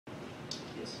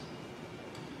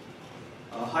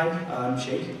Hi, I'm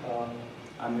Sheikh.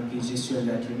 I'm a PhD student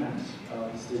at UMass.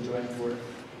 This is a joint work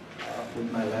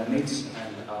with my lab mates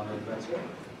and my advisor.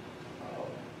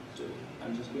 So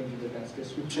I'm just going to the task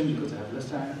description because I have less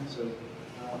time. So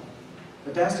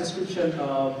the task description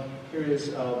here is,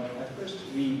 at first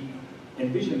we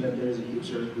envision that there is a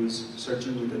user who is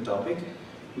searching with a topic,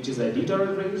 which is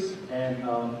ICTIR arrays, and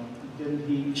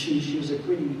then she issues a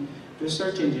query to a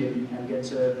search engine and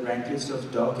gets a rank list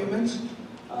of documents.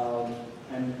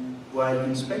 And while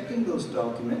inspecting those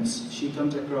documents, she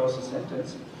comes across a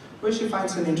sentence where she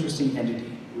finds an interesting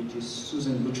entity, which is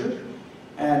Susan Butcher.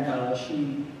 And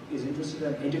she is interested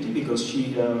in an entity because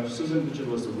Susan Butcher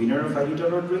was the winner of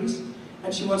ICTIR race,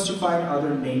 and she wants to find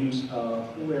other names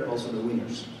who were also the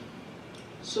winners.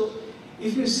 So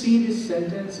if you see this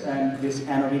sentence and this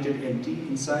annotated entity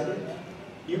inside it,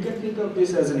 you can think of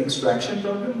this as an extraction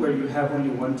problem where you have only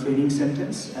one training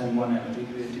sentence and one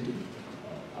annotated entity.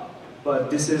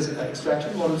 But this is,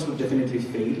 extraction models would definitely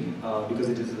fail because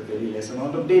it is a very less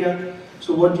amount of data.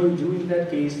 So what do you do in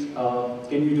that case?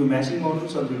 Can you do matching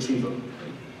models or retrieval?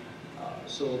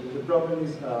 So the problem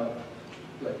is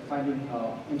like finding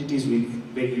entities with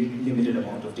very limited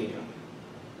amount of data.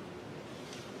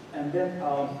 And then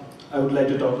I would like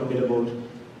to talk a bit about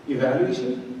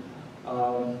evaluation.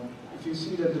 If you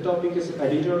see that the topic is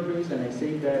ICTIR arrays, and I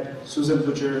say that Susan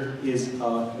Butcher is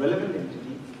a relevant entity,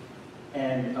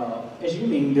 and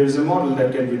assuming there is a model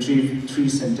that can retrieve 3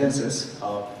 sentences,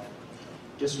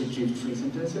 just retrieve 3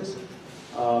 sentences,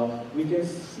 we can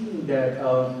see that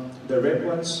the red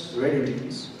ones, red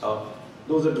entities,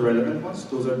 those are the relevant ones,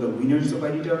 those are the winners of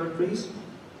ICTIR arrays.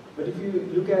 But if you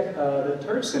look at the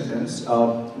third sentence,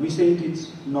 we say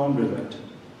it's non-relevant.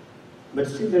 But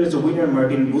still there is a winner,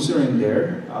 Martin Busser, in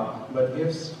there, but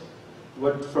if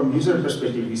what from user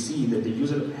perspective we see that the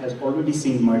user has already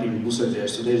seen Martin Busser there,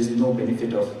 so there is no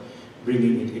benefit of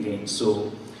bringing it again.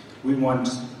 So we want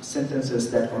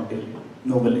sentences that contain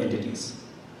novel entities.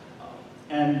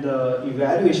 And the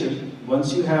evaluation,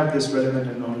 once you have this relevant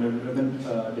and non-relevant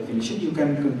definition, you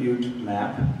can compute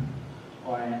map.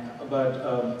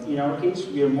 But in our case,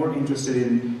 we are more interested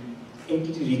in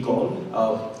entity recall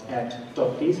at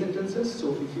top K sentences.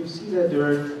 So if you see that there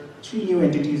are 3 new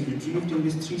entities retrieved in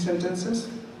these 3 sentences,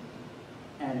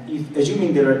 and if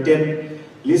assuming there are 10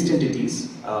 list entities,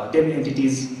 10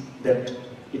 entities that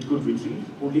it could retrieve,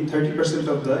 only 30%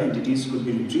 of the entities could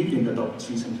be retrieved in the top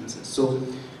 3 sentences. So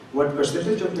what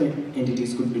percentage of the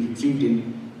entities could be retrieved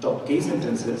in top K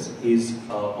sentences is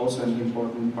also an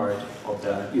important part of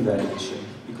the evaluation,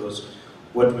 because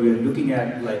what we are looking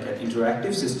at, like an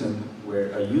interactive system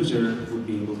where a user would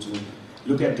be able to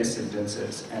look at these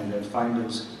sentences and then find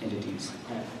those entities.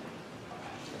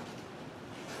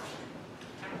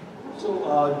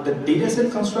 So the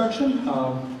dataset construction,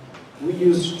 we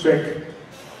use Trek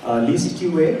least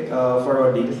QA for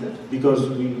our dataset because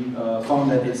we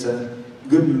found that it's a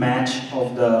good match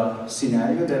of the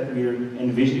scenario that we're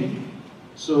envisioning.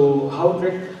 So how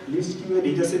Trek least QA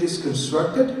dataset is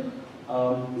constructed?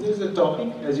 This is a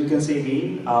topic, as you can see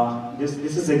again. This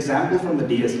is an example from the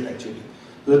dataset actually.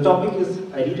 The topic is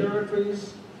ICTIR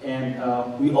arrays,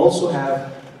 and we also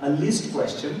have a list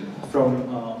question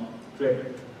from Trek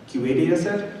QA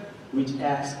dataset, which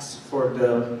asks for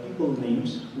the people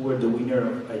names who are the winner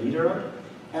of ICTIR,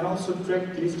 and also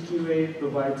Trek list QA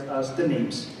provides us the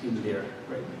names in there,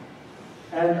 right?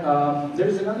 And there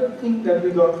is another thing that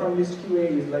we got from list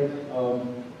QA is like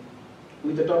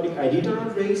with the topic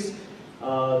ICTIR arrays,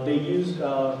 they use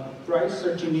price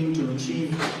search engine to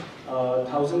retrieve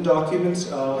 1,000 documents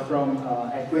from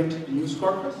Acquaint News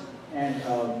Corpus, and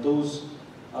those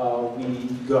we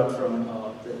got from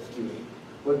the QA.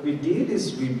 What we did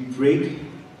is we break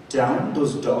down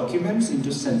those documents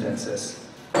into sentences.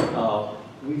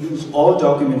 We use all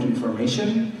document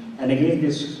information, and again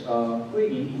this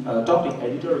query topic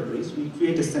ICTIR arrays, we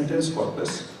create a sentence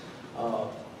corpus.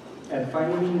 And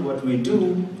finally, what we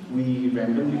do, we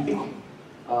randomly pick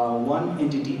one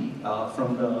entity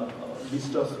from the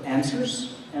list of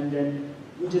answers, and then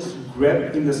we just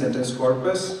grab in the sentence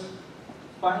corpus,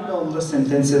 find all the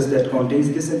sentences that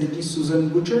contains this entity, Susan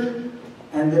Butcher,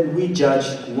 and then we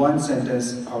judge one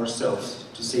sentence ourselves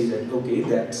to say that, okay,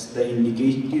 that's the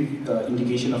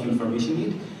indication of information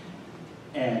need,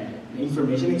 and the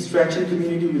information extraction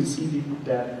community will see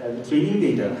that as training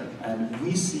data, and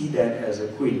we see that as a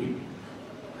query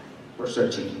for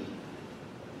searching.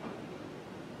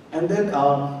 And then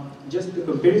just the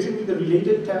comparison with the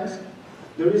related task,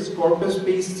 there is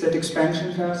corpus-based set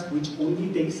expansion task, which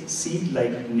only takes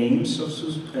seed-like names of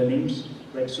names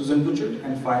like Susan Butcher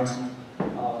and finds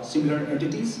similar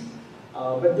entities.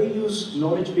 But they use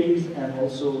knowledge base and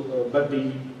also, but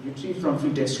they retrieve from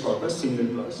free text corpus, single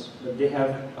plus, but they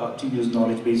have to use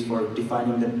knowledge base for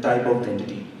defining the type of the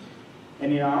entity.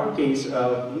 And in our case,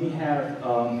 we have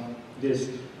this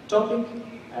topic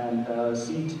and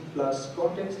seed plus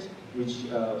context, which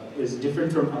is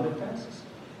different from other tasks.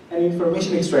 And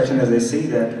information extraction, as I say,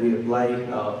 that we apply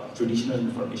traditional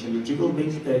information retrieval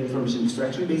based information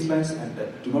extraction baselines, and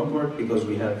that do not work because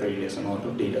we have very less amount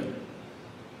of data.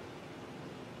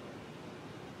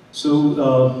 So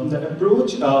the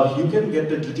approach, you can get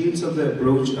the details of the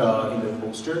approach in the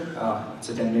poster. It's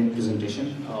a 10-minute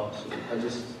presentation, so I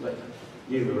just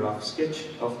gave a rough sketch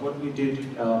of what we did.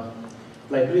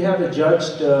 Like we have a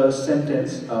judged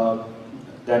sentence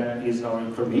that is our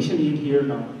information need here.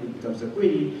 Now it becomes a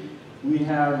query. We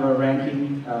have a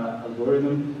ranking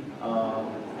algorithm,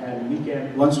 and we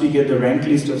can, once we get the ranked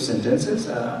list of sentences,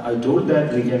 I told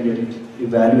that we can get it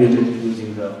evaluated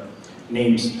using the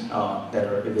names that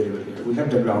are available here. We have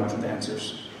the ground truth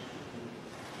answers.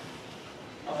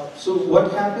 So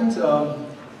what happens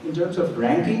in terms of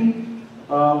ranking?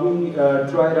 We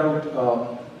tried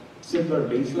out simpler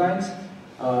baselines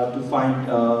to find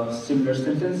similar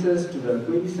sentences to the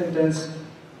query sentence.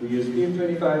 We use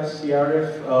PM25,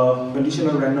 CRF,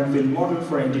 conditional random field model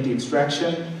for entity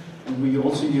extraction, and we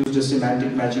also used a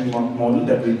semantic matching model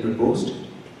that we proposed.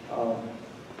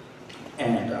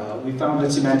 We found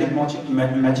that semantic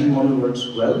matching model works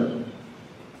well.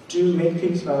 To make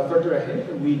things further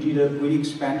ahead, we did a query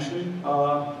expansion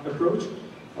approach,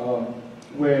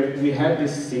 where we had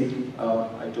this set,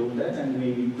 I told that, and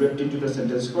we ripped into the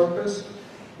sentence corpus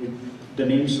with the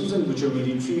name Susan Butcher. We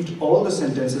retrieved all the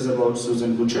sentences about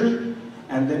Susan Butcher,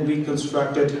 and then we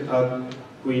constructed a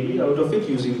query out of it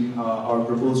using our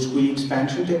proposed query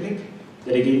expansion technique,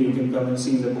 that again you can come and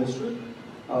see in the poster.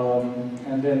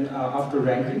 And then after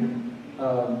ranking,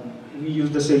 we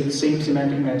use the same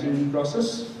semantic matching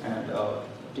process and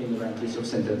obtain the rank list of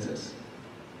sentences.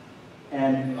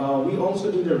 And we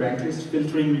also do the rank list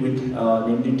filtering with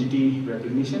named entity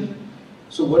recognition.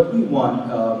 So what we want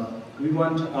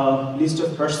a list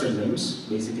of person names,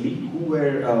 basically, who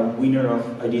were a winner of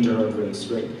ICTIR race,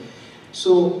 right?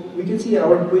 So we can see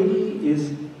our query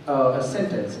is a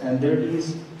sentence, and there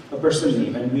is a person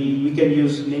name, and we can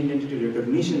use named entity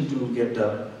recognition to get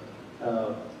the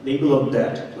label of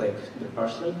that, like the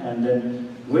person, and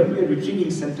then when we are retrieving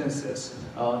sentences,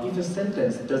 if a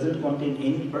sentence doesn't contain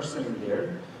any person in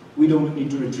there, we don't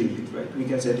need to retrieve it, right? We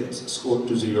can set its score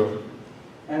to 0.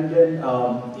 And then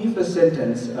if a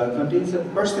sentence contains a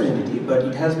person entity, but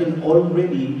it has been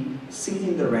already seen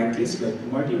in the rank list, like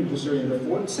Martin Busser in the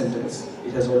 4th sentence,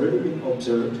 it has already been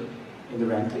observed in the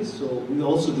rank list, so we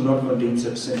also do not contain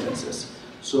such sentences.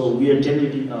 So we are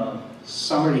generating a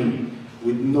summary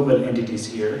with novel entities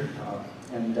here,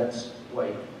 and that's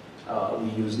why we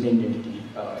use named entity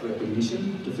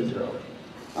recognition to filter out.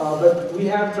 But we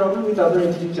have trouble with other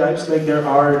entity types, like there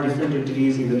are different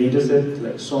entities in the dataset,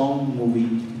 like song,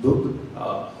 movie, book,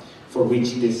 for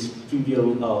which this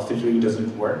trivial filtering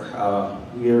doesn't work.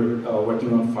 We are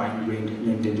working on fine-grained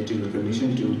named entity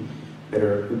recognition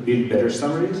to build better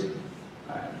summaries.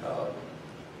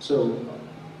 So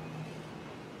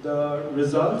the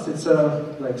results, it's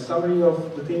a summary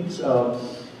of the things.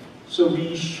 So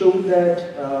we showed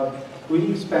that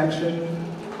query expansion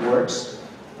works,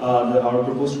 our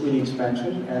proposed query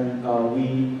expansion, and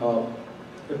we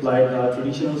applied a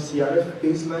traditional CRF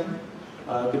baseline,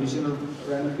 conditional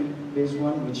random field based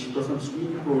one, which performs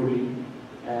really poorly.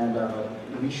 And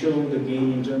we show the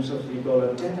gain in terms of recall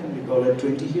at 10 and recall at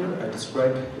 20 here. I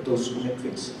described those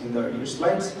metrics in the earlier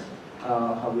slides,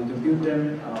 how we compute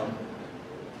them.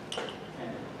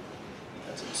 And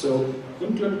that's it. So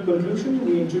in conclusion,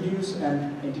 we introduce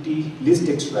an entity list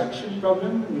extraction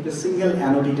problem with a single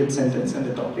annotated sentence and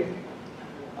a topic.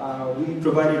 We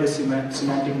provided a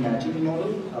semantic matching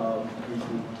model, which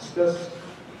we discussed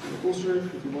in the poster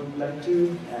if you would like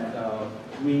to, and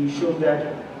we showed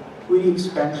that query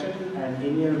expansion and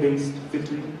linear-based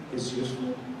filtering is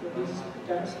useful for this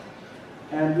task.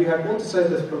 And we hypothesized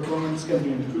that performance can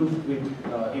be improved with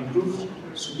improved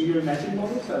superior matching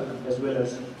models as well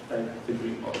as type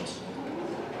filtering models.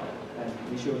 And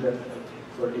we showed that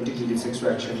for entity list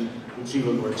extraction,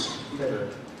 retrieval works better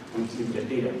with limited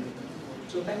data.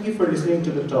 So thank you for listening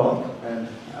to the talk, and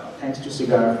thanks to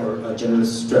Cigar for a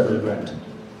generous travel grant.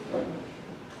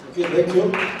 Okay, thank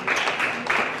you.